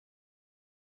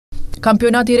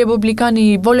Kampionati republikan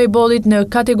I volejbollit në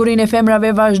kategorinë e femrave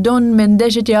vazhdon me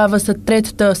ndeshjet e javës së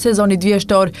tretë të sezonit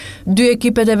vjeshtor. Dy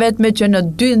ekipet e vetme që në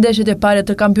dy ndeshjet e parë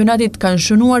të kampionatit kanë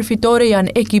shënuar fitore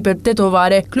janë ekipet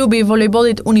tetovare, klubi I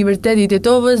volejbollit Universiteti I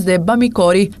Tetovës dhe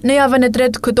Bamikori. Në javën e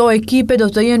tretë këto ekipe do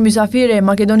të jenë mysafire e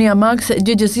Macedonia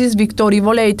gjëgjësisë Viktori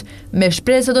Volejt, me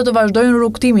shpresë do të vazhdojnë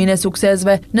rrugtimin e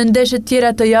suksesve. Në ndeshjet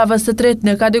tjera të javës së tretë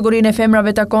në kategorinë e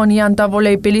femrave takon Janta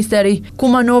Volej Pelisteri,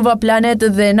 Kumanova Planet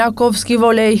dhe Nakovski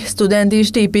Volej, studenti I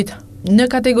Shtipit. Në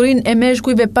kategorinë e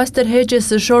meshkujve pas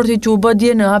tërheqjes së shortit që u bë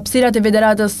dje në hapësirat e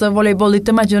Federatës së Volejbollit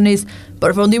të Maqedonisë,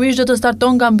 përfundimisht do të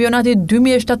starton kampionati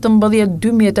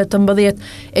 2017-2018.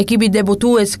 Ekipi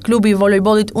debutues klubi I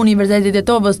volejbollit Universiteti I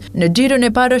Tetovës në xhirën e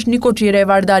parë është Nikoçire e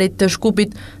Vardarit të Shkupit,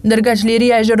 ndërka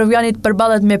Çliria e Zhorovianit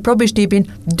përballet me Probi Shtipin.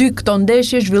 Dy këto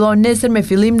ndeshje zhvillohen nesër me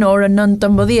fillim në orën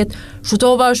 19.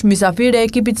 Shutova është mysafir e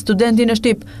ekipit studenti në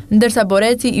Shtip, ndërsa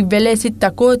Boreci I Velesit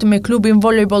takohet me klubin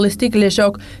volejbollistik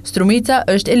Leshok. Strumica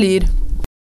është e lirë.